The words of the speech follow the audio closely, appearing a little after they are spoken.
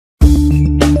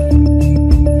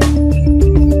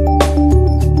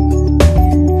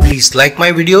Please like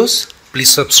my videos,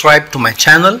 please subscribe to my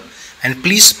channel, and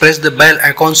please press the bell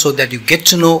icon so that you get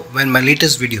to know when my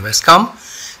latest video has come.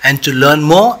 And to learn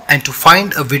more and to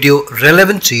find a video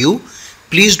relevant to you,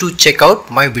 please do check out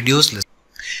my videos list.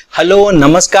 Hello,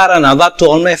 namaskar and adab to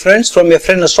all my friends from your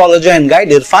friend astrologer and guide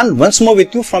Irfan, once more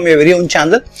with you from your very own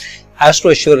channel Astro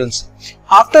Assurance.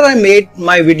 After I made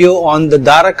my video on the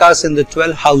Darakas in the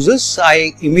 12 houses,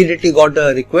 I immediately got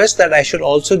a request that I should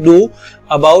also do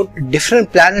about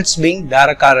different planets being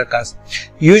Darakarakas.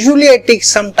 Usually I take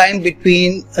some time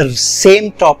between a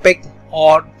same topic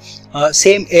or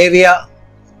same area,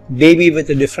 maybe with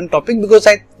a different topic, because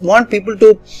I want people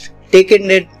to take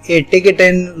it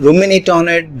in, ruminate on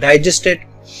it, digest it,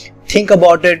 think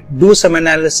about it, do some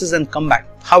analysis and come back.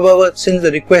 However, since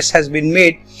the request has been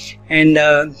made and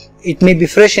it may be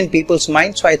fresh in people's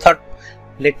minds, so I thought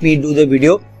let me do the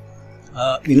video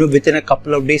within a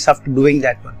couple of days after doing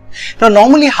that one. Now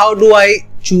normally how do I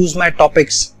choose my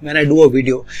topics when I do a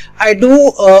video?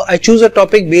 I choose a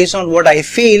topic based on what I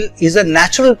feel is a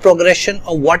natural progression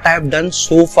of what I have done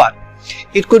so far.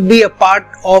 It could be a part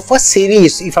of a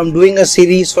series. If I'm doing a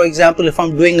series, for example, if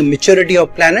I'm doing a maturity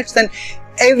of planets, then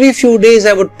every few days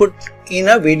I would put in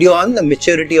a video on the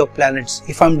maturity of planets.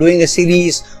 If I'm doing a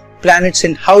series, planets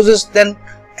in houses, then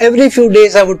every few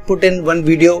days I would put in one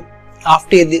video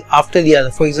after the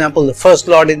other. For example, the first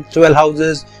lord in 12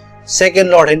 houses, second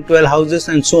lord in 12 houses,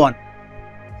 and so on.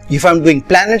 If I'm doing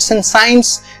planets and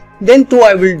signs, then too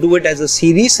I will do it as a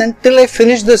series, and till I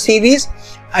finish the series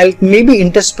I'll maybe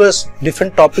intersperse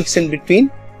different topics in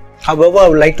between. However, I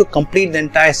would like to complete the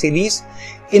entire series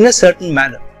in a certain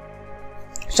manner.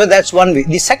 So that's one way.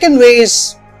 The second way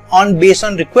is based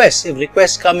on requests. If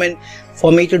requests come in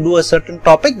for me to do a certain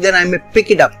topic, then I may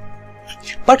pick it up.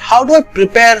 But how do I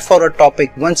prepare for a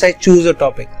topic once I choose a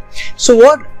topic? So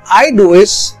what I do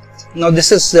is, now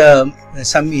this is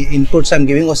some inputs I'm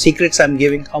giving or secrets I'm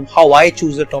giving of how I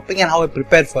choose a topic and how I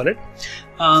prepare for it.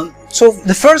 So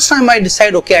the first time I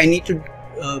decide, okay, I need to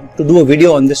do a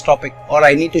video on this topic, or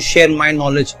I need to share my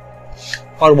knowledge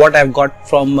or what I've got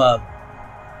from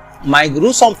my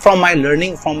gurus or from my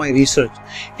learning, from my research,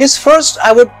 is first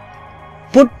I would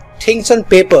put things on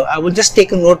paper. I would just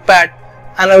take a notepad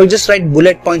and I will just write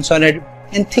bullet points on it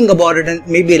and think about it and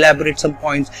maybe elaborate some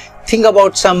points. Think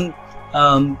about some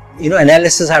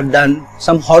analysis I've done,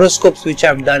 some horoscopes which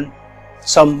I've done,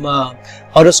 some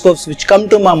horoscopes which come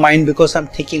to my mind because I'm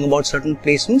thinking about certain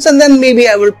placements, and then maybe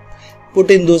I will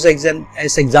put in those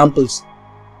as examples.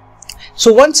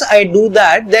 So once I do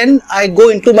that, then I go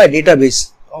into my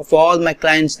database of all my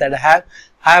clients that I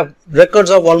have records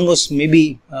of almost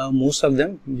maybe most of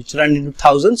them, which run into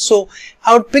thousands. So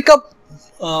I would pick up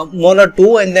one or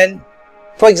two, and then,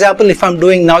 for example, if I'm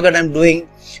doing, now that I'm doing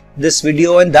this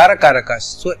video on Darakarakas,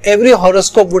 so every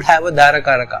horoscope would have a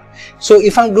Darakaraka. So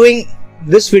if I'm doing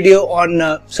this video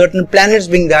on certain planets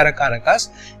being Darakarakas,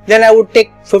 then I would take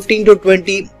 15 to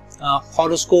 20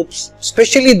 horoscopes,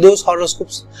 especially those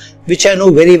horoscopes which I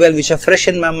know very well, which are fresh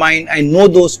in my mind. I know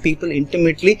those people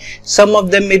intimately. Some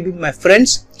of them may be my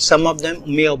friends, some of them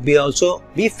may also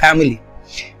be family.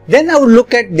 Then I would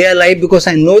look at their life because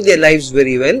I know their lives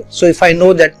very well. So if I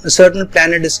know that a certain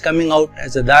planet is coming out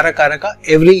as a Darakaraka,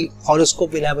 every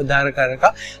horoscope will have a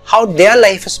Darakaraka, how their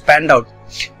life has panned out.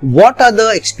 What are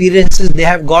the experiences they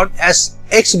have got as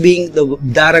X being the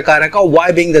Darakaraka,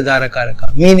 Y being the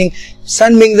Darakaraka, meaning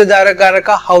Sun being the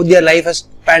Darakaraka, how their life has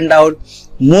panned out,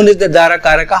 Moon is the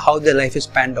Darakaraka, how their life is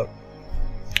panned out.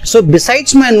 So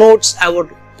besides my notes, I would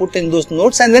put in those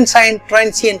notes and then try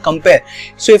and see and compare.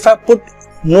 So if I put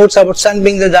notes about Sun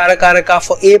being the Darakaraka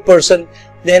for a person,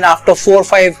 then after 4 or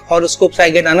 5 horoscopes I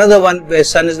get another one where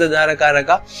Sun is the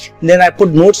Darakaraka, then I put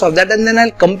notes of that and then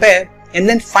I'll compare, and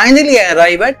then finally I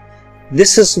arrive at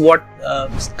this is what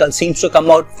seems to come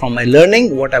out from my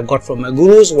learning, what I've got from my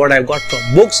gurus, what I've got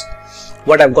from books,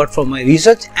 what I've got from my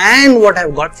research, and what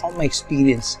I've got from my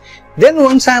experience. Then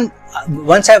once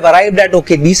I've arrived at,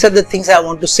 okay, these are the things I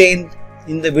want to say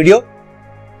in the video,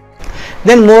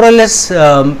 then more or less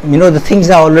the things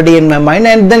are already in my mind,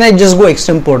 and then I just go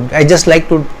extempore. I just like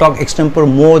to talk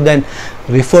extempore more than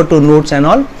refer to notes and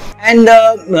all. And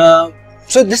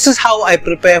so this is how I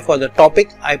prepare for the topic.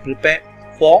 I prepare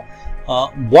for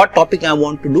what topic I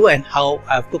want to do and how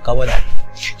I have to cover that.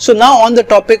 So now on the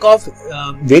topic of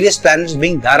various planets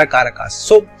being Darakarakas.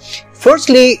 So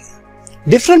firstly,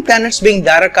 different planets being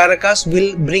Darakarakas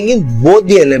will bring in both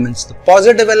the elements, the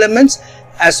positive elements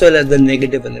as well as the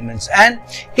negative elements. And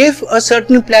if a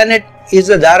certain planet is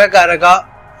a Darakaraka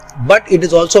but it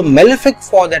is also malefic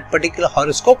for that particular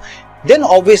horoscope, then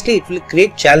obviously it will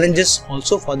create challenges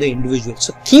also for the individual.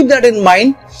 So keep that in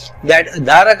mind, that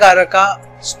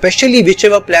Darakaraka especially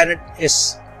whichever planet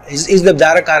is the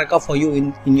Darakaraka for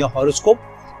you in your horoscope.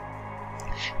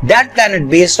 That planet,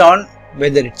 based on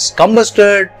whether it's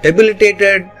combusted,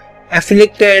 debilitated,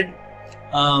 afflicted,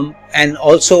 and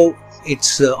also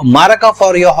it's a Maraka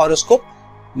for your horoscope,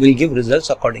 will give results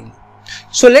accordingly.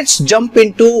 So let's jump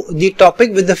into the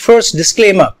topic with the first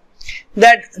disclaimer,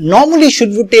 that normally should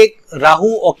we take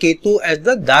Rahu or Ketu as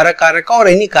the Darakaraka or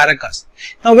any Karakas.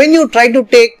 Now when you try to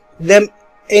take them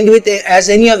in with as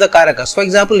any of the Karakas, for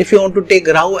example, if you want to take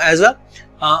Rahu as a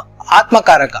Atma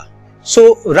Karaka,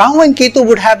 so Rahu and Ketu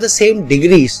would have the same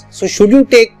degrees. So should you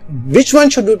take, which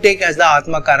one should you take as the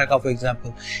Atma Karaka, for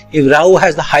example? If Rahu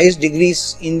has the highest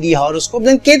degrees in the horoscope,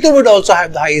 then Ketu would also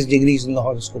have the highest degrees in the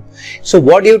horoscope. So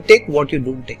what do you take, what you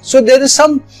don't take? So there is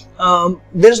some,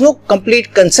 there is no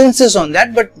complete consensus on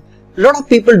that, but a lot of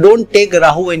people don't take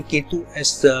Rahu and Ketu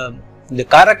as the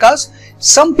Karakas.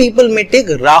 Some people may take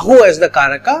Rahu as the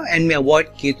Karaka and may avoid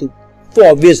Ketu for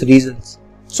obvious reasons.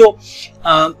 So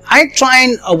I try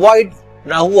and avoid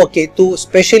Rahu or Ketu,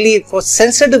 especially for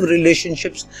sensitive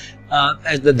relationships,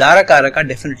 as the Darakaraka.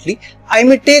 Definitely I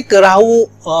may take Rahu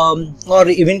or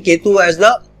even Ketu as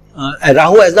the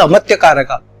Rahu as the Amatya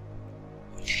Karaka,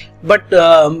 but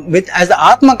as the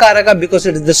Atma Karaka, because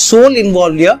it is the soul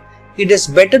involved here, it is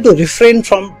better to refrain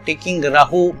from taking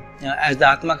Rahu as the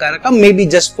Atma Karaka. Maybe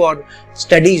just for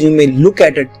studies you may look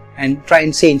at it and try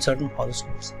and say in certain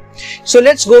horoscopes. So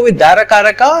let's go with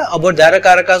Darakaraka. About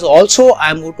Darakarakas also,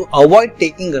 I am going to avoid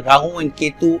taking Rahu and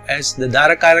Ketu as the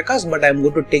Darakarakas, but I am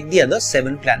going to take the other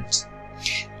 7 planets.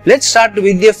 Let's start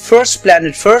with the first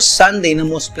planet first, Sun, the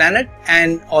innermost planet,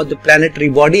 and or the planetary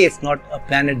body, if not a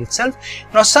planet itself.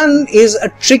 Now Sun is a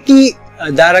tricky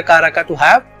Darakaraka to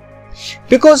have,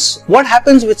 because what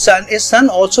happens with Sun is Sun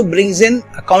also brings in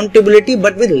accountability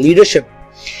but with leadership,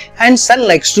 and Sun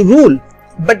likes to rule.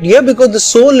 But here, because the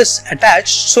soul is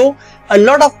attached, so a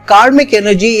lot of karmic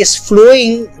energy is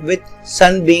flowing with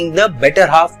Sun being the better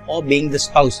half or being the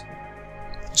spouse.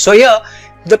 So here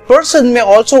the person may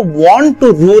also want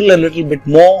to rule a little bit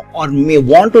more, or may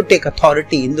want to take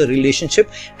authority in the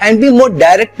relationship and be more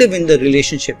directive in the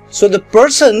relationship. So the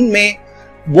person may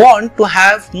want to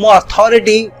have more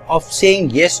authority of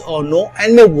saying yes or no,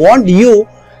 and may want you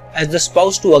as the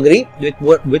spouse to agree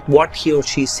with what he or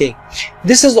she is saying.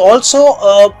 This is also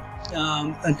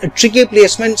a tricky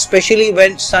placement, especially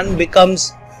when Sun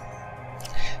becomes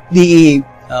the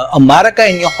a Maraka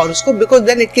in your horoscope, because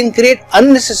then it can create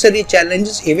unnecessary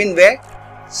challenges even where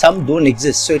some don't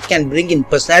exist. So it can bring in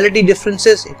personality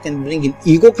differences, it can bring in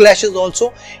ego clashes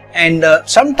also, and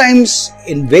sometimes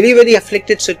in very, very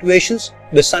afflicted situations,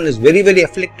 the Sun is very, very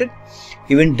afflicted,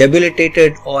 even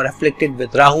debilitated or afflicted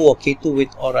with Rahu or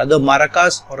Ketu or other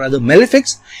Marakas or other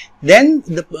malefics, then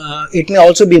it may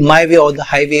also be my way or the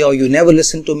highway, or you never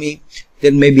listen to me.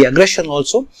 There may be aggression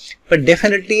also, but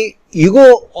definitely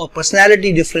ego or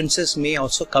personality differences may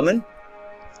also come in,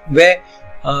 where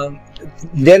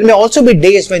there may also be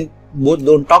days when both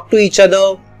don't talk to each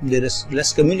other, there is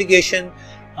less communication,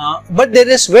 but there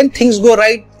is, when things go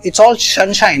right, it's all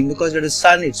sunshine, because it is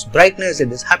Sun, it's brightness,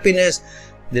 it is happiness,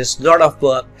 there's a lot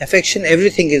of affection,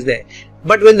 everything is there.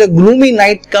 But when the gloomy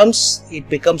night comes, it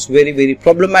becomes very, very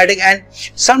problematic, and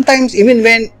sometimes even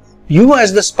when you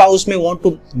as the spouse may want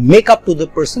to make up to the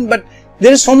person, but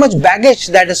there is so much baggage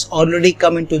that has already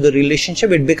come into the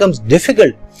relationship, it becomes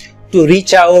difficult to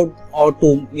reach out or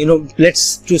to,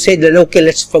 to say that okay,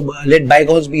 let's let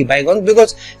bygones be bygones,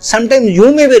 because sometimes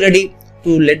you may be ready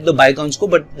to let the bygones go,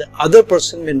 but the other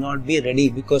person may not be ready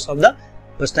because of the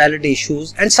personality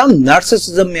issues, and some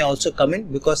narcissism may also come in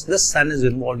because the Sun is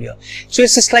involved here. So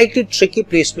it's a slightly tricky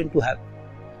placement to have.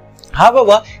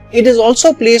 However, it is also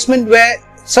a placement where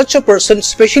such a person,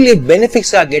 especially if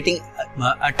benefics are getting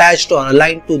attached or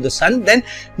aligned to the Sun, then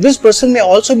this person may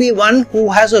also be one who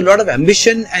has a lot of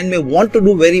ambition and may want to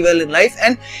do very well in life.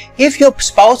 And if your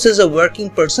spouse is a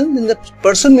working person, then the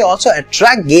person may also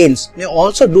attract gains, may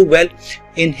also do well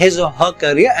in his or her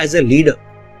career as a leader,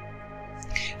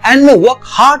 and may work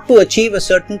hard to achieve a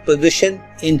certain position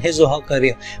in his or her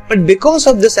career. But because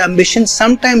of this ambition,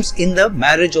 sometimes in the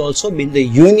marriage also, in the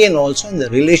union also, in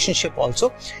the relationship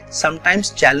also,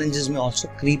 sometimes challenges may also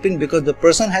creep in, because the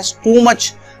person has too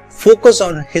much focus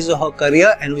on his or her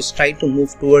career and is trying to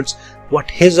move towards what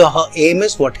his or her aim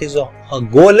is, what his or her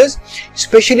goal is,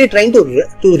 especially trying to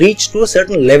reach to a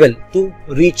certain level, to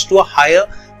reach to a higher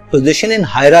position in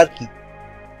hierarchy.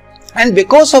 And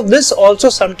because of this also,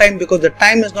 sometimes because the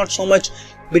time is not so much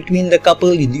between the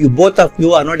couple, both of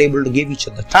you are not able to give each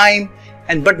other time,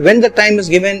 but when the time is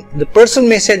given, the person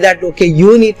may say that okay,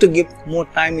 you need to give more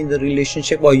time in the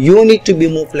relationship, or you need to be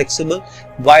more flexible,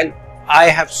 while I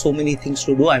have so many things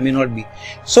to do, I may not be.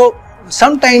 So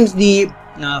sometimes the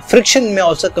friction may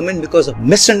also come in because of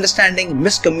misunderstanding,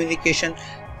 miscommunication,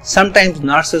 sometimes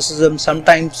narcissism,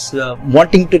 sometimes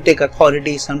wanting to take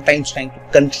authority, sometimes trying to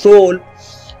control,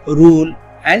 rule,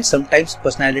 and sometimes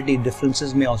personality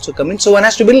differences may also come in. So one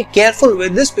has to be a little careful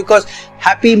with this, because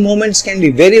happy moments can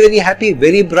be very, very happy,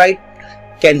 very bright,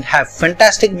 can have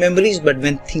fantastic memories, but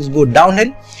when things go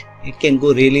downhill, it can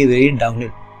go really, really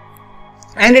downhill.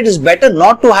 And it is better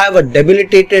not to have a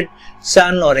debilitated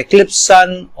sun or eclipsed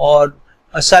sun, or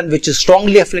a sun which is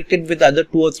strongly afflicted with other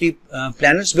 2 or 3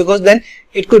 planets, because then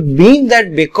it could mean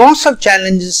that because of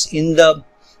challenges in the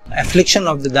affliction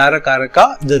of the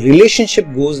Darakaraka, the relationship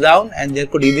goes down, and there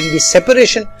could even be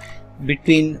separation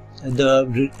between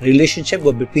the relationship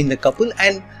or between the couple,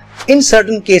 and in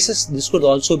certain cases this could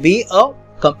also be a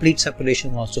complete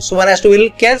separation also. So one has to be a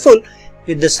little careful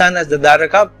with the sun as the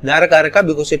Darakaraka,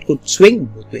 because it could swing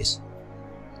both ways.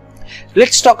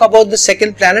 Let's talk about the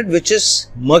second planet, which is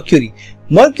Mercury.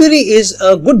 Mercury is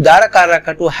a good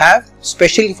Darakaraka to have,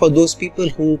 especially for those people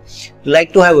who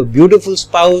like to have a beautiful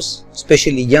spouse,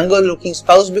 especially younger looking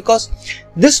spouse, because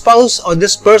this spouse or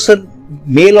this person,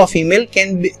 male or female,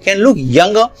 can look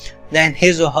younger than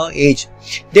his or her age.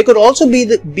 They could also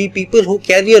be people who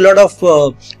carry a lot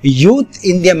of youth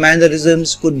in their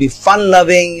mannerisms, could be fun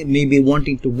loving, maybe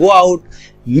wanting to go out,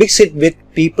 mix it with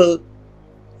people,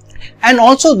 and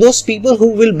also those people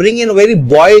who will bring in a very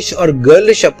boyish or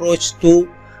girlish approach to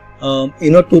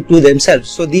to themselves.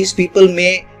 So these people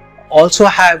may also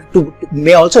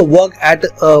work at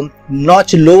a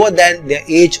notch lower than their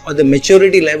age or the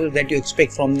maturity level that you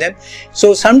expect from them.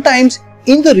 So sometimes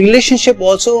in the relationship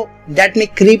also that may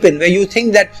creep in, where you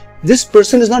think that this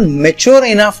person is not mature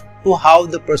enough to how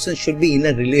the person should be in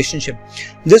a relationship.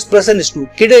 This person is too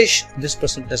kiddish, this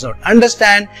person does not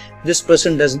understand, this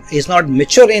person is not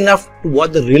mature enough to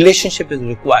what the relationship is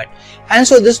required. And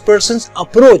so this person's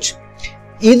approach,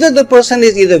 either the person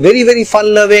is very, very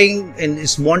fun loving and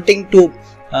is wanting to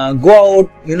go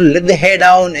out, let the hair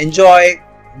down, enjoy,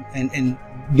 and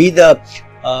be the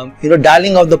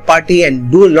darling of the party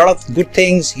and do a lot of good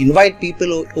things, invite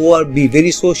people over, be very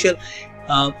social.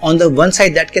 On the one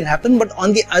side that can happen, but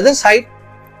on the other side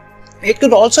it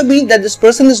could also be that this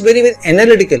person is very, very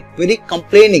analytical, very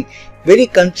complaining, very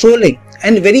controlling,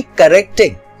 and very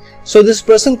correcting. So this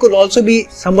person could also be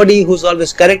somebody who's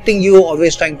always correcting you,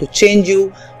 always trying to change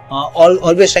you,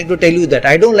 always trying to tell you that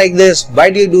I don't like this, why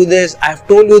do you do this, I have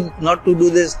told you not to do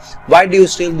this, why do you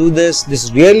still do this,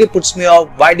 this really puts me off,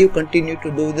 why do you continue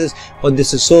to do this, or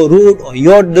this is so rude, or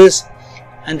you're this.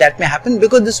 And that may happen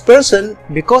because this person,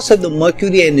 because of the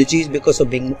Mercury energies, because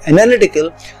of being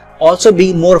analytical, also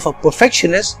being more of a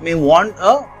perfectionist, may want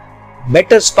a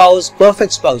better spouse,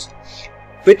 perfect spouse,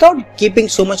 without keeping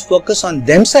so much focus on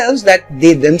themselves, that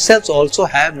they themselves also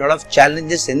have a lot of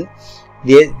challenges in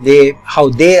how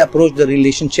they approach the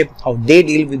relationship, how they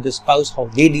deal with the spouse, how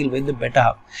they deal with the better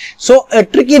half. So a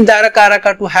tricky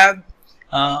Darakaraka to have,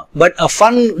 but a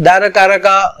fun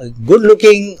Darakaraka, good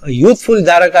looking, youthful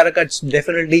Darakaraka, it's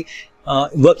definitely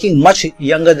working much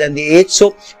younger than the age.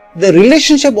 So the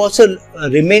relationship also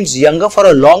remains younger for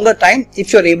a longer time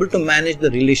if you are able to manage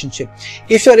the relationship.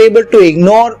 If you are able to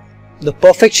ignore the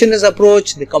perfectionist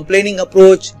approach, the complaining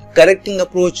approach, the correcting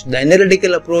approach, the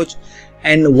analytical approach,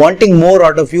 and wanting more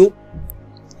out of you,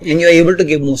 and you are able to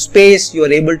give more space, you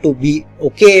are able to be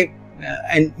okay,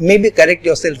 and maybe correct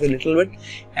yourself a little bit,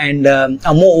 and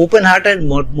are more open-hearted,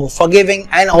 more forgiving,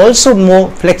 and also more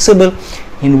flexible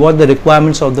in what the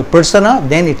requirements of the person are,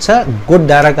 then it's a good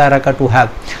Darakaraka to have.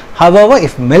 However,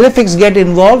 if malefics get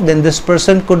involved, then this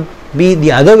person could be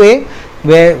the other way,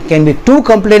 where can be too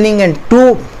complaining and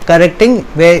too correcting,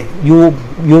 where you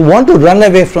want to run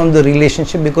away from the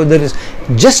relationship because there is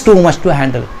just too much to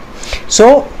handle.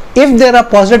 So if there are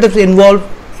positives involved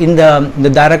in the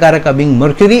Darakaraka being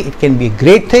Mercury, it can be a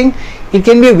great thing. It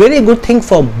can be a very good thing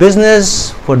for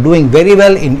business, for doing very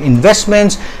well in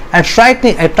investments,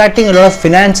 attracting a lot of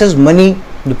finances, money.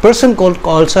 The person could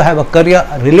also have a career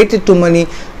related to money,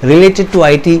 related to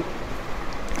IT,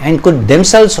 and could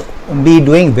themselves be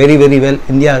doing very, very well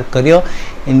in their career,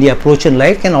 in the approach in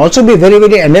life. Can also be very,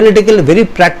 very analytical, very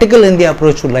practical in the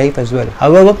approach to life as well.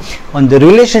 However, on the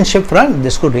relationship front,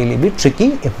 this could really be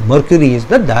tricky if Mercury is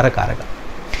the Darakaraka.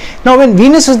 Now, when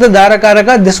Venus is the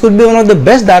Darakaraka, this could be one of the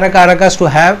best Darakarakas to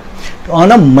have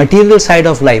on a material side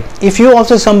of life. If you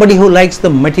also somebody who likes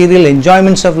the material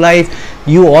enjoyments of life,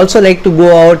 you also like to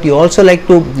go out, you also like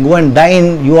to go and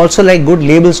dine, you also like good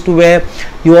labels to wear,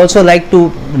 you also like to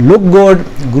look good,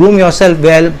 groom yourself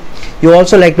well, you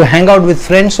also like to hang out with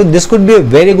friends. So this could be a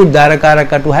very good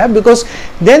Darakaraka to have, because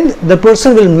then the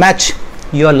person will match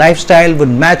your lifestyle, would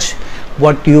match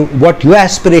what your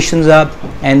aspirations are,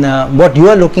 and what you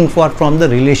are looking for from the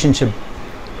relationship.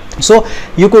 So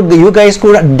you guys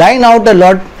could dine out a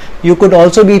lot. You could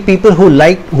also be people who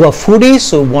are foodies,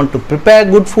 so want to prepare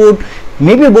good food.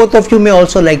 Maybe both of you may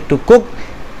also like to cook,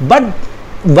 but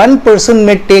one person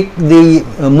may take the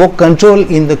more control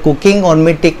in the cooking, or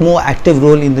may take more active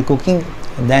role in the cooking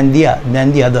than the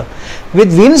other.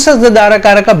 With Venus as the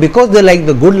Darakaraka, because they like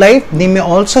the good life, they may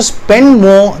also spend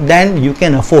more than you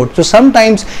can afford. So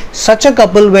sometimes such a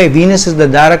couple where Venus is the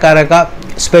Darakaraka,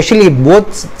 especially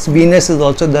both Venus is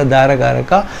also the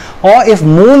Darakaraka, or if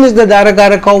Moon is the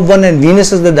Darakaraka of one and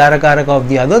Venus is the Darakaraka of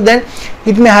the other, then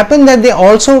it may happen that they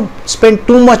also spend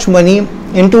too much money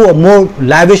into a more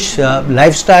lavish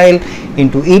lifestyle,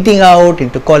 into eating out,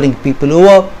 into calling people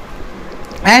over,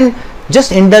 and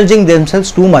just indulging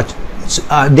themselves too much.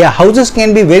 Their houses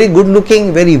can be very good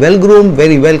looking, very well groomed,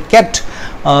 very well kept,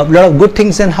 a lot of good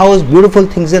things in house, beautiful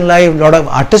things in life, lot of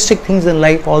artistic things in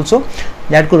life also.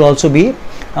 That could also be,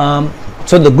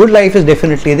 so the good life is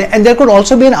definitely there, and there could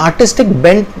also be an artistic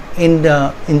bent in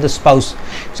the spouse.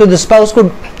 So the spouse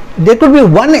there could be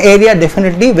one area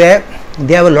definitely where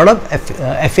they have a lot of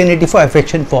affinity for,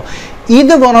 affection for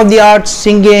either one of the arts,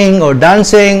 singing or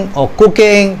dancing or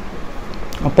cooking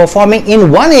or performing. In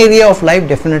one area of life,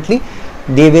 definitely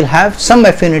they will have some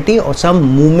affinity or some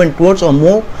movement towards, or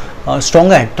more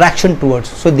stronger attraction towards.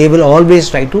 So they will always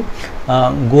try to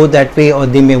go that way, or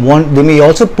they may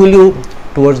also pull you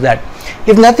towards that.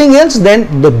 If nothing else,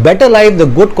 then the better life, the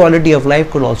good quality of life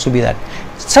could also be that.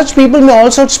 Such people may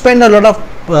also spend a lot of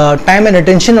time and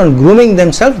attention on grooming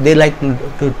themselves. They like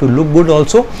to look good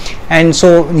also, and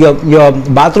so your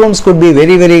bathrooms could be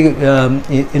very, very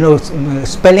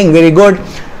smelling very good,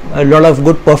 a lot of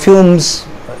good perfumes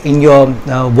in your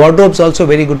wardrobes, also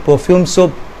very good perfumes.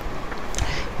 So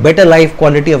better life,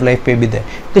 quality of life may be there.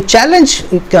 The challenge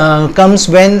comes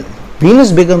when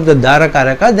Venus becomes the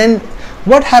Darakaraka. Then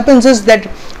what happens is that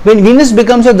when Venus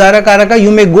becomes a Darakaraka,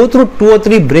 you may go through 2 or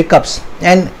 3 breakups,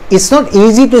 and it's not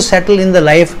easy to settle in the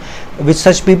life with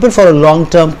such people for a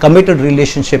long-term committed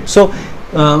relationship. So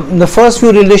the first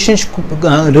few relations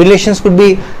could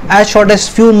be as short as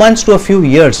few months to a few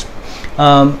years,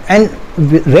 and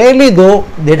rarely though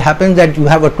it happens that you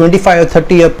have a 25 or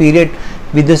 30 year period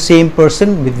with the same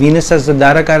person with Venus as the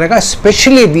Darakaraka,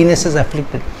 especially Venus is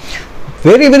afflicted.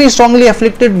 Very, very strongly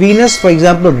afflicted Venus, for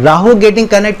example, Rahu getting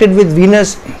connected with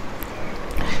Venus,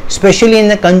 especially in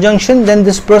a conjunction, then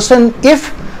this person,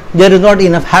 if there is not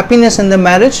enough happiness in the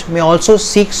marriage, may also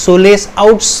seek solace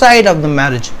outside of the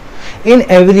marriage in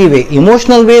every way,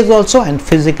 emotional ways also and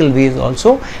physical ways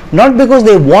also, not because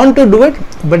they want to do it,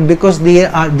 but because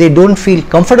they don't feel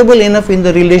comfortable enough in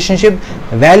the relationship,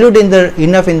 valued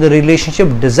enough in the relationship,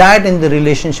 desired in the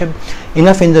relationship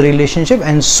enough in the relationship,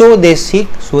 and so they seek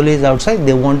solace outside.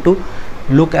 They want to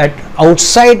look at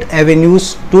outside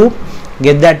avenues to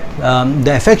get that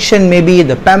the affection, maybe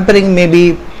the pampering,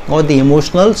 maybe, or the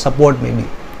emotional support, maybe.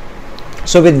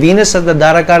 So with Venus as the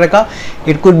Darakaraka,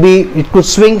 it could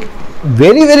swing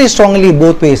very, very strongly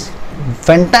both ways.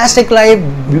 Fantastic life,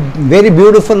 very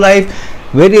beautiful life,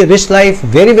 very rich life,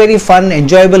 very, very fun,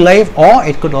 enjoyable life, or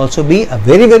it could also be a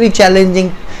very, very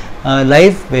challenging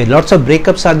life where lots of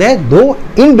breakups are there, though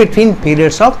in between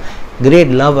periods of great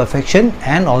love, affection,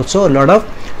 and also a lot of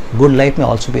good life may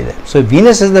also be there. So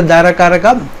Venus is the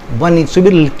Darakaraka. One needs to be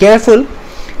a little careful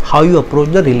how you approach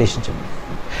the relationship.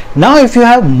 Now if you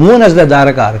have Moon as the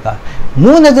Darakaraka,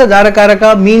 Moon as the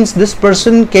Darakaraka means this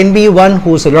person can be one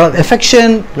who's a lot of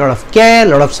affection, a lot of care, a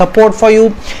lot of support for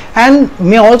you, and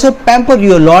may also pamper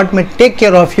you a lot, may take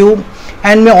care of you,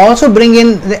 and may also bring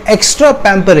in the extra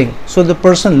pampering. So the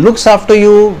person looks after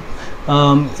you,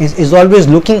 is always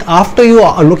looking after you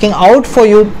or looking out for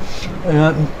you,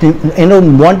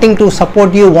 wanting to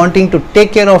support you, wanting to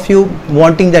take care of you,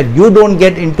 wanting that you don't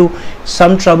get into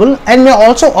some trouble, and may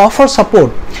also offer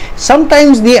support.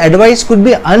 Sometimes the advice could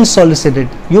be unsolicited.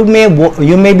 You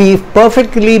may be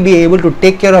perfectly be able to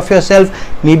take care of yourself,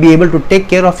 may be able to take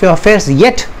care of your affairs,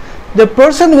 yet the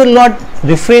person will not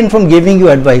refrain from giving you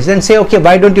advice and say, okay,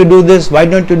 why don't you do this, why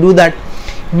don't you do that?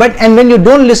 And when you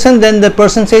don't listen, then the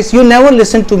person says, you never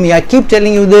listen to me, I keep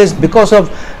telling you this, because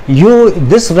of you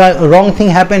this wrong thing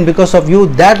happened, because of you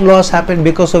that loss happened,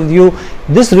 because of you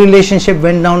this relationship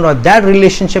went down, or that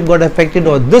relationship got affected,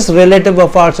 or this relative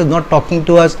of ours is not talking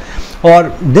to us, or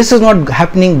this is not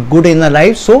happening good in our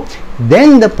life. So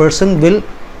then the person will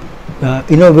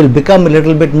will become a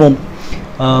little bit more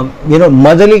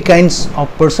motherly kinds of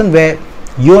person, where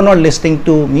you are not listening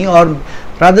to me, or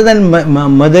rather than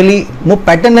motherly, more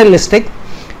paternalistic,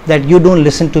 that you don't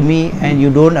listen to me and you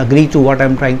don't agree to what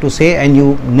I'm trying to say and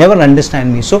you never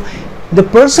understand me. So the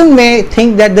person may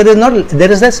think that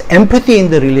there is less empathy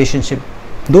in the relationship,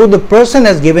 though the person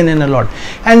has given in a lot,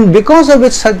 and because of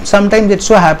which sometimes it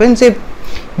so happens, if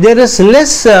there is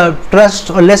less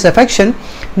trust or less affection,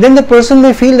 then the person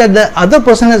may feel that the other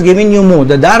person has given you more.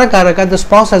 The Darakaraka, the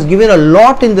spouse, has given a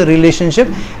lot in the relationship,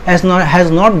 has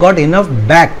not got enough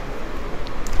back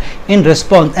in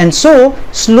response, and so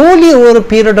slowly over a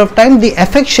period of time, the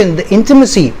affection, the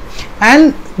intimacy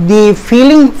and the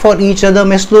feeling for each other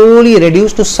may slowly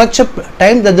reduce to such a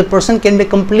time that the person can be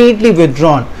completely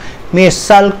withdrawn, may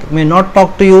sulk, may not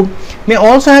talk to you, may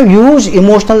also have huge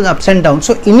emotional ups and downs.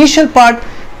 So initial part,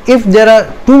 if there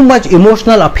are too much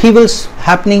emotional upheavals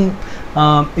happening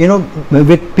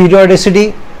with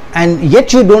periodicity and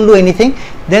yet you don't do anything,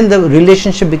 then the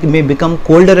relationship may become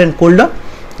colder and colder,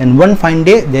 and one fine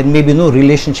day there may be no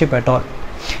relationship at all.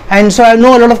 And so I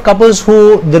know a lot of couples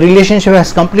who the relationship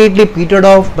has completely petered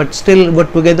off but still were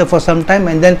together for some time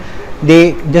and then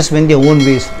they just went their own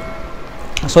ways.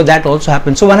 So that also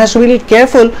happens. So one has to be really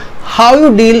careful how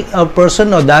you deal a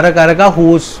person or Darakaraka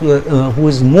who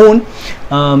is moon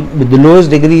with the lowest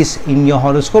degrees in your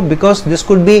horoscope, because this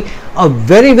could be a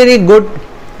very good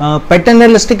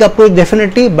paternalistic approach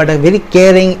definitely, but a very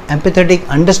caring, empathetic,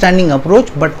 understanding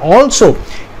approach, but also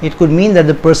it could mean that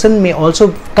the person may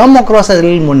also come across as a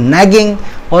little more nagging,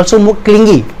 also more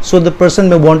clingy. So the person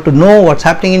may want to know what's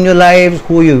happening in your lives,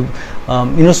 who you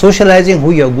socializing, who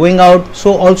you're going out.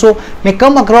 So also may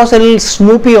come across a little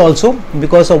snoopy also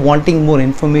because of wanting more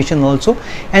information also.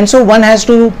 And so one has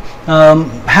to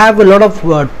have a lot of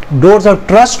doors of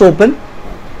trust open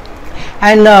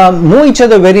and know each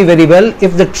other very well.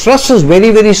 If the trust is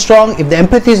very strong, if the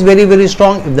empathy is very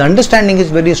strong, if the understanding is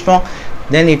very strong,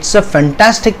 then it's a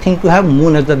fantastic thing to have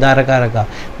moon as the Darakaraka.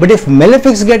 But if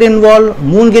malefics get involved,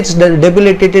 moon gets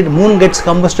debilitated, moon gets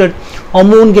combusted, or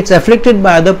moon gets afflicted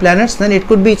by other planets, then it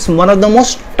could be one of the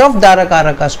most tough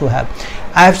Darakarakas to have.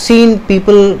 I have seen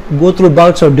people go through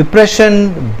bouts of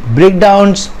depression,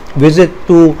 breakdowns, visit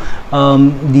to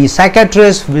the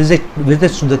psychiatrist,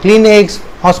 visits to the clinics,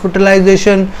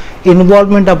 hospitalization,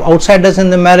 involvement of outsiders in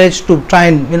the marriage to try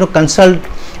and consult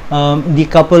the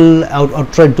couple or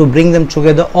try to bring them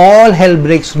together. All hell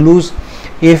breaks loose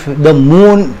if the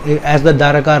moon as the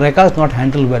Darakaraka is not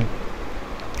handled well.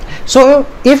 So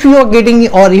if you are getting,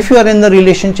 or if you are in the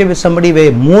relationship with somebody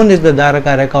where moon is the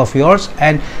Darakaraka of yours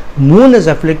and moon is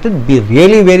afflicted, be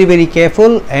really very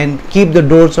careful and keep the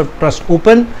doors of trust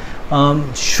open.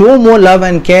 Show more love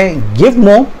and care, give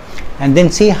more, and then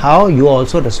see how you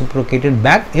also reciprocate it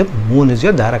back if moon is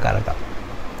your Darakaraka.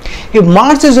 If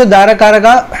Mars is your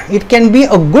Darakaraka, it can be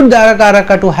a good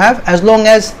Darakaraka to have as long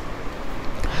as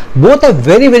both are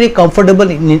very comfortable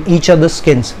in each other's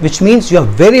skins, which means you are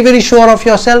very sure of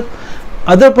yourself.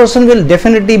 Other person will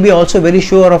definitely be also very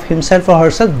sure of himself or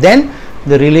herself. Then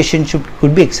the relationship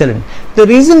could be excellent. The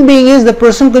reason being is the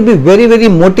person could be very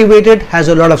motivated, has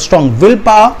a lot of strong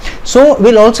willpower, so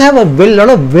will also have a lot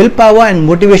of willpower and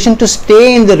motivation to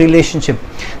stay in the relationship.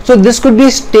 So this could be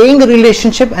staying in a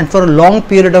relationship and for a long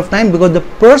period of time, because the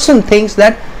person thinks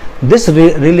that this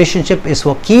relationship is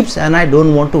for keeps and I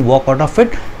don't want to walk out of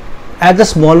it. At the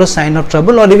smaller sign of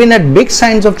trouble or even at big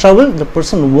signs of trouble, the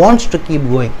person wants to keep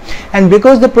going. And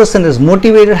because the person is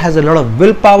motivated, has a lot of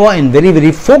willpower and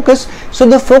very focused, so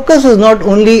the focus is not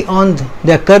only on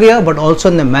their career but also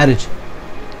on their marriage.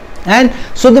 And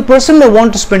so the person may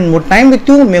want to spend more time with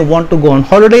you, may want to go on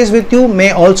holidays with you,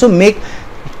 may also make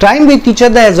time with each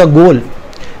other as a goal,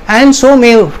 and so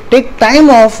may take time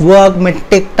off work, may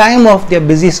take time off their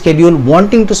busy schedule,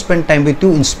 wanting to spend time with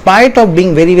you in spite of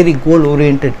being very goal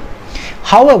oriented.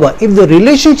 However, if the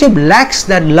relationship lacks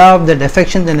that love, that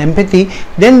affection and empathy,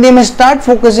 then they may start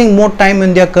focusing more time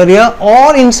in their career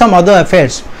or in some other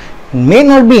affairs. May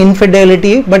not be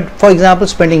infidelity, but for example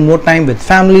spending more time with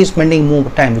family, spending more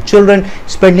time with children,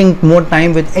 spending more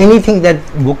time with anything, that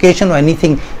vocation or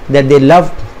anything that they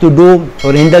love to do,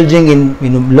 or indulging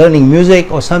in learning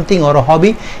music or something, or a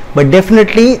hobby. But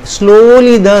definitely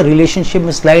slowly the relationship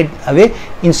will slide away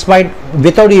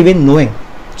without even knowing.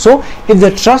 So if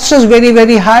the trust is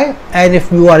very high, and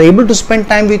if you are able to spend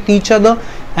time with each other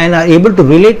and are able to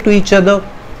relate to each other,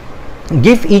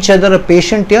 give each other a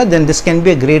patient ear, then this can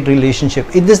be a great relationship.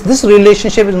 If this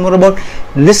relationship is more about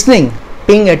listening,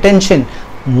 paying attention,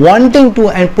 wanting to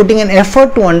and putting an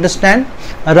effort to understand,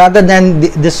 rather than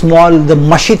the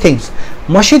mushy things.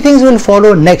 Mushy things will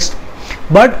follow next.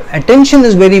 But attention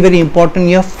is very important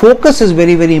here, focus is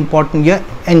very important here,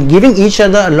 and giving each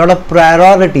other a lot of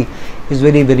priority is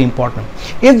very, very important.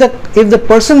 If the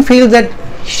person feels that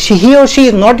he or she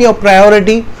is not your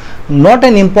priority, not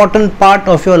an important part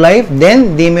of your life,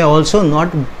 then they may also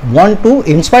not want to,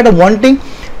 in spite of wanting,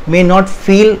 may not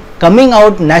feel coming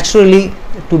out naturally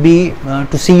to be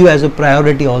to see you as a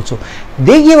priority also.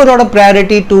 They give a lot of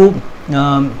priority to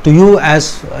you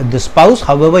as the spouse.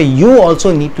 However, you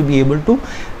also need to be able to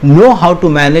know how to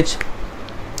manage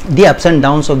the ups and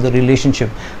downs of the relationship.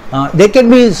 There can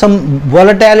be some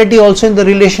volatility also in the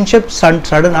relationship,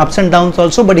 sudden ups and downs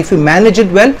also, but if you manage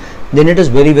it well, then it is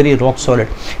very, very rock solid.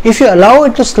 If you allow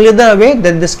it to slither away,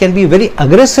 then this can be very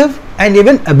aggressive, and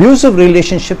even abusive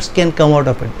relationships can come out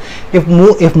of it.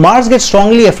 If Mars gets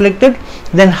strongly afflicted,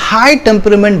 then high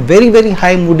temperament, very, very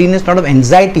high moodiness, lot of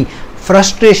anxiety,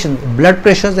 frustration, blood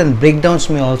pressures and breakdowns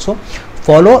may also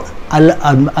follow,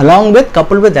 along with,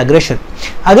 coupled with aggression.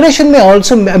 Aggression may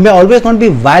always not be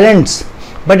violence,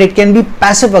 but it can be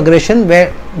passive aggression,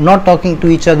 where not talking to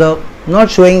each other, not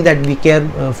showing that we care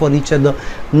for each other,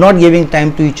 not giving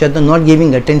time to each other, not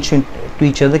giving attention to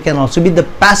each other, can also be the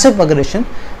passive aggression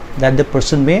that the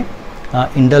person may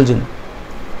indulge in.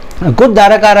 A good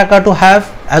Darakaraka to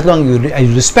have, as long as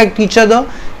you respect each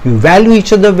other, you value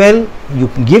each other well, you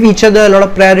give each other a lot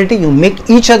of priority, you make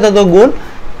each other the goal,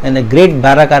 and a great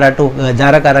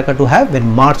Darakaraka to have when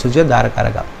Mars is your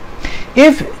Darakaraka.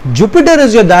 If Jupiter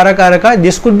is your Darakaraka,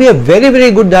 this could be a very, very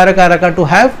good Darakaraka to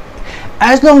have,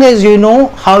 as long as you know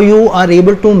how you are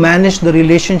able to manage the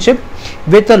relationship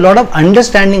with a lot of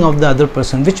understanding of the other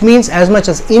person, which means as much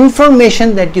as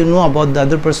information that you know about the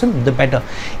other person, the better.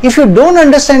 If you don't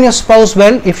understand your spouse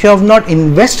well, if you have not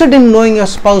invested in knowing your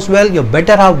spouse well, your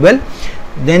better half well,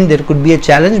 then there could be a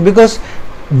challenge, because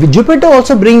Jupiter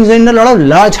also brings in a lot of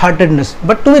large-heartedness.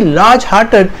 But to be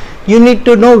large-hearted, you need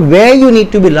to know where you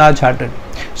need to be large-hearted.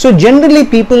 So generally,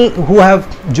 people who have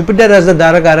Jupiter as the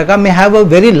Darakaraka may have a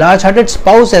very large-hearted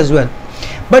spouse as well.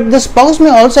 But the spouse may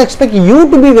also expect you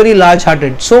to be very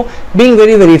large-hearted. So being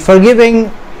very, very forgiving,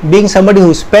 being somebody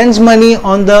who spends money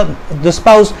on the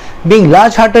spouse, being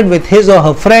large-hearted with his or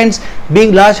her friends,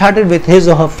 being large-hearted with his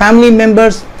or her family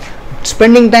members,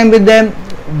 spending time with them,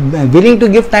 willing to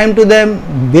give time to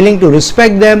them, willing to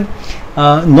respect them,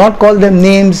 not call them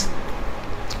names,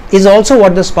 is also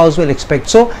what the spouse will expect.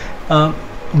 So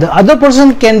the other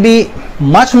person can be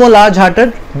much more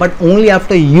large-hearted, but only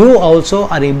after you also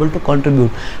are able to contribute.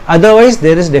 Otherwise,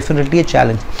 there is definitely a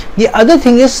challenge. The other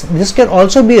thing is, this can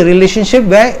also be a relationship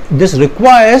where this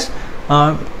requires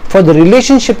for the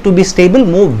relationship to be stable,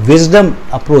 more wisdom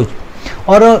approach,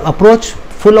 or an approach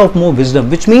full of more wisdom,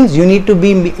 which means you need to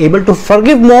be able to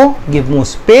forgive more, give more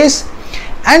space,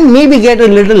 and maybe get a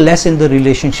little less in the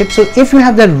relationship. So if you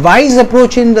have that wise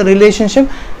approach in the relationship,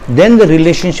 then the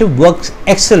relationship works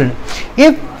excellent.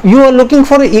 If you are looking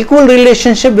for an equal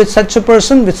relationship with such a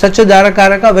person, with such a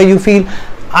Darakaraka, where you feel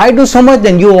I do so much,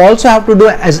 then you also have to do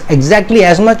exactly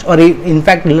as much, or in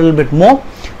fact a little bit more,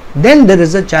 then there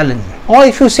is a challenge. Or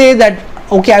if you say that,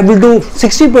 okay, I will do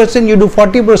 60%, you do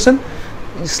 40%,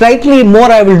 slightly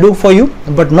more I will do for you,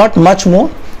 but not much more,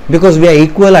 because we are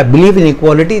equal, I believe in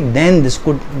equality, then this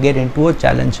could get into a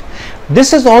challenge.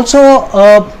 This is also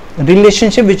a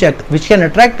relationship which can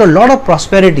attract a lot of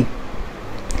prosperity,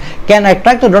 can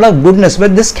attract a lot of goodness,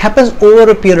 but this happens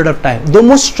over a period of time. The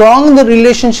more strong the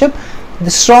relationship, the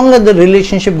stronger the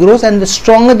relationship grows, and the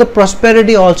stronger the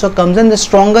prosperity also comes, and the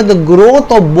stronger the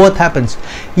growth of both happens.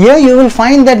 Here you will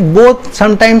find that both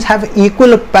sometimes have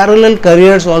equal parallel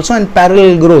careers also, and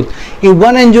parallel growth. If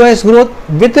one enjoys growth,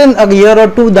 within a year or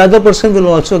two the other person will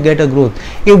also get a growth.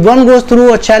 If one goes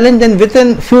through a challenge, then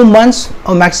within few months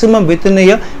or maximum within a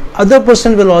year, other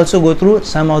person will also go through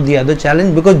some of the other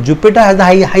challenge, because Jupiter has the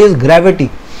highest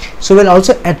gravity, so will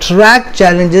also attract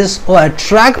challenges or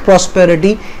attract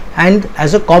prosperity, and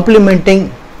as a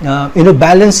complementing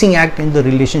balancing act in the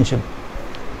relationship.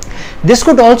 This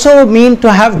could also mean to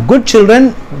have good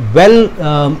children,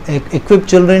 well equipped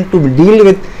children to deal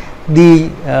with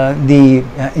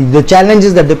the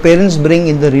challenges that the parents bring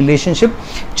in the relationship.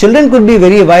 Children could be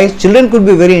very wise, children could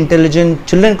be very intelligent,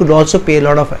 children could also pay a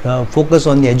lot of focus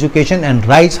on the education and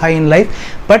rise high in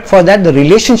life, but for that the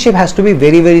relationship has to be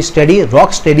very, very steady,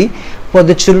 rock steady, for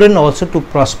the children also to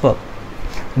prosper.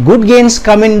 Good gains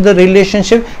come in the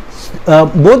relationship.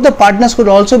 Both the partners could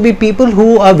also be people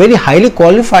who are very highly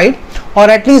qualified, or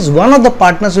at least one of the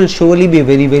partners will surely be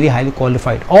very, very highly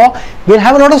qualified, or will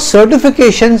have a lot of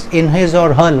certifications in his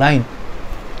or her line,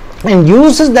 and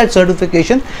uses that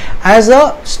certification as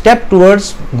a step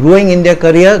towards growing in their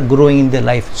career, growing in their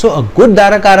life. So a good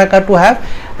Darakaraka to have,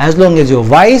 as long as you're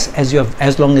wise, as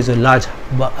long as you're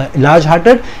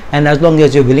large-hearted, and as long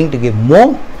as you're willing to give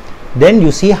more, then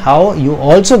you see how you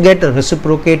also get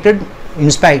reciprocated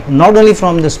inspired not only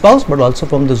from the spouse but also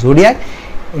from the zodiac.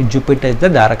 Jupiter is the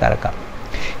Darakaraka.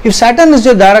 If Saturn is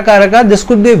your Darakaraka, this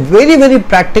could be a very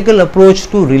practical approach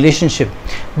to relationship.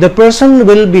 The person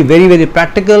will be very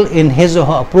practical in his or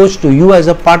her approach to you as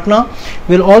a partner,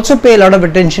 will also pay a lot of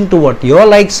attention to what your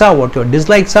likes are, what your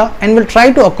dislikes are, and will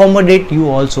try to accommodate you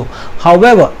also.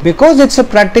 However, because it's a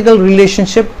practical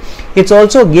relationship, it's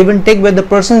also a give and take, where the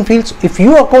person feels, if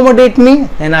you accommodate me,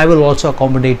 then I will also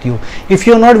accommodate you. If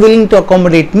you're not willing to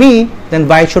accommodate me, then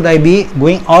why should I be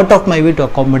going out of my way to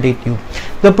accommodate you?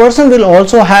 The person will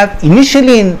also have,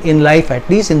 initially in life, at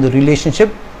least in the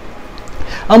relationship,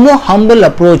 a more humble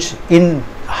approach in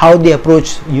how they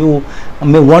approach you,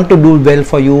 may want to do well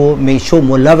for you, may show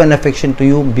more love and affection to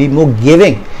you, be more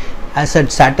giving, as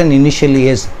Saturn initially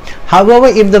is. However,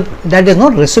 if that is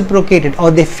not reciprocated,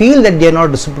 or they feel that they are not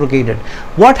reciprocated,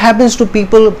 what happens to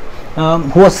people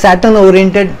who are Saturn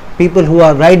oriented, people who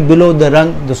are right below the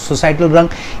rung, the societal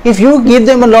rung? If you give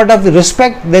them a lot of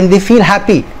respect, then they feel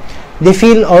happy, they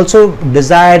feel also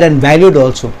desired and valued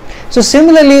also. So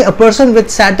similarly, a person with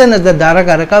Saturn as the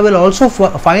Darakaraka will also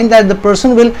find that the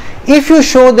person will, if you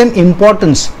show them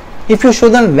importance, if you show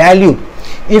them value,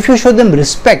 if you show them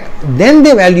respect, then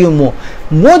they value more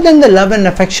than the love and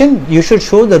affection. You should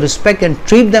show the respect and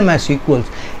treat them as equals.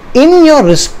 In your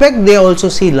respect, they also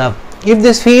see love. If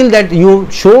they feel that you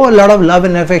show a lot of love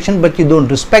and affection but you don't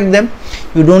respect them,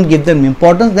 you don't give them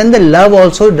importance, then the love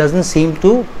also doesn't seem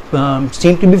to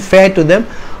be fair to them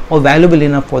or valuable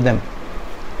enough for them.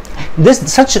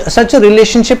 Such a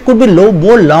relationship could be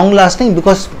more long lasting,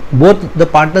 because both the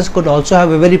partners could also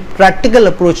have a very practical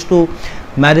approach to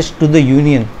marriage, to the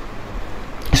union,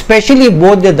 especially if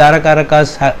both the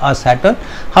Darakarakas are Saturn.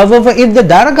 However, if the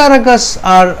Darakarakas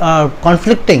are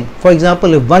conflicting, for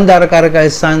example, if one Darakaraka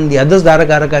is Sun, the other's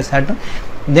Darakaraka is Saturn,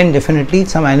 then definitely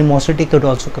some animosity could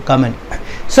also come in.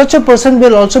 Such a person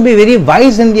will also be very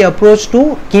wise in the approach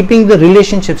to keeping the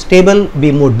relationship stable,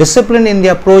 be more disciplined in the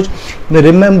approach, may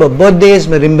remember birthdays,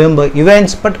 may remember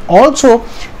events, but also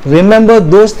remember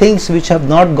those things which have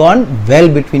not gone well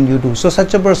between you two. So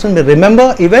such a person may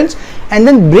remember events and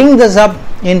then bring this up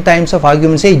in times of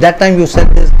argument, say that time you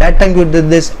said this, that time you did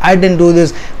this, I didn't do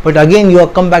this, but again you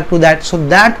have come back to that. So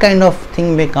that kind of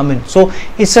thing may come in. So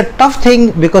it's a tough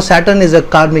thing, because Saturn is a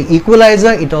karmic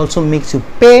equalizer. It also makes you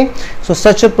pay. So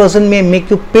such a person may make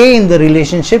you pay in the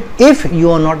relationship if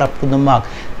you are not up to the mark.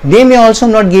 They may also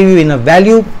not give you enough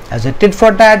value as a tit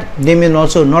for tat. They may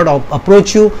also not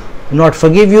approach you, not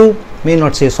forgive you, may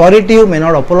not say sorry to you, may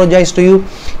not apologize to you,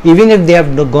 even if they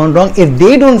have gone wrong, if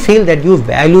they don't feel that you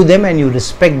value them and you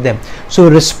respect them. So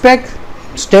respect,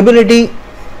 stability,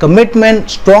 commitment,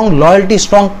 strong loyalty,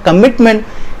 strong commitment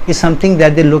is something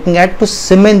that they're looking at to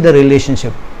cement the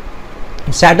relationship.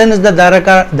 If Saturn is the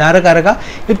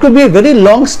Darakaraka, it could be a very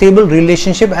long stable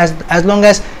relationship as long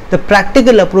as the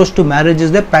practical approach to marriage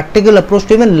is there, practical approach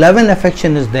to even love and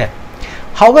affection is there.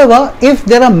 However, if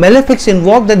there are malefics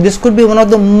involved, then this could be one of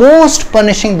the most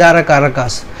punishing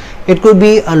Darakarakas. It could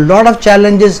be a lot of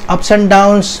challenges, ups and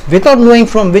downs, without knowing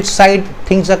from which side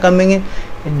things are coming in.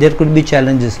 There could be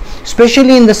challenges,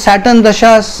 especially in the Saturn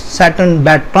Dashas, Saturn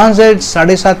bad transits,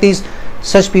 Sadesatis.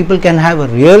 Such people can have a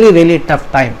really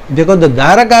tough time, because the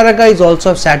Darakaraka is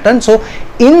also of Saturn. So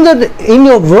in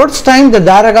your worst time, the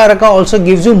Darakaraka also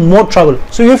gives you more trouble.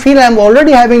 So you feel, I'm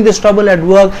already having this trouble at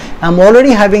work, I'm already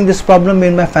having this problem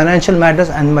in my financial matters,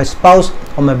 and my spouse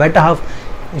or my better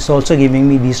half is also giving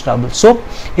me these troubles. So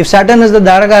if Saturn is the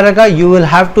Darakaraka, you will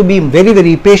have to be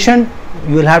very patient.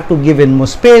 You will have to give in more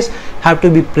space, have to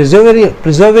be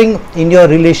preserving in your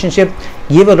relationship,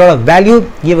 give a lot of value,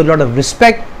 give a lot of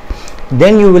respect.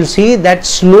 Then you will see that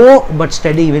slow but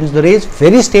steady wins the race.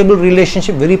 Very stable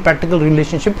relationship, very practical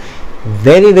relationship,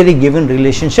 very given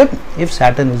relationship if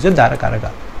Saturn is your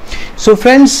Darakaraka. So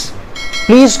friends,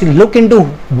 please look into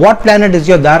what planet is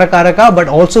your Darakaraka, but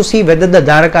also see whether the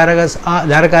Darakarakas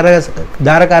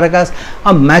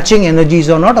are matching energies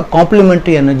or not, or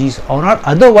complementary energies or not.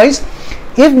 Otherwise,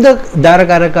 if the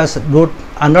Darakarakas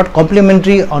are not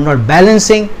complementary or not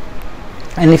balancing,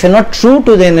 and if you're not true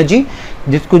to the energy,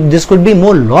 this could be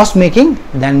more loss making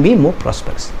than be more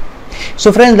prosperous.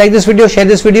 So friends, like this video, share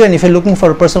this video, and if you're looking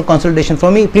for a personal consultation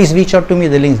from me, please reach out to me.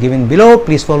 The links given below.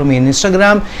 Please follow me on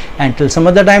Instagram. Until some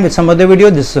other time with some other video,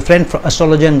 this is a friend,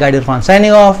 astrologer and guide Irfan,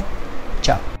 signing off.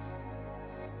 Ciao.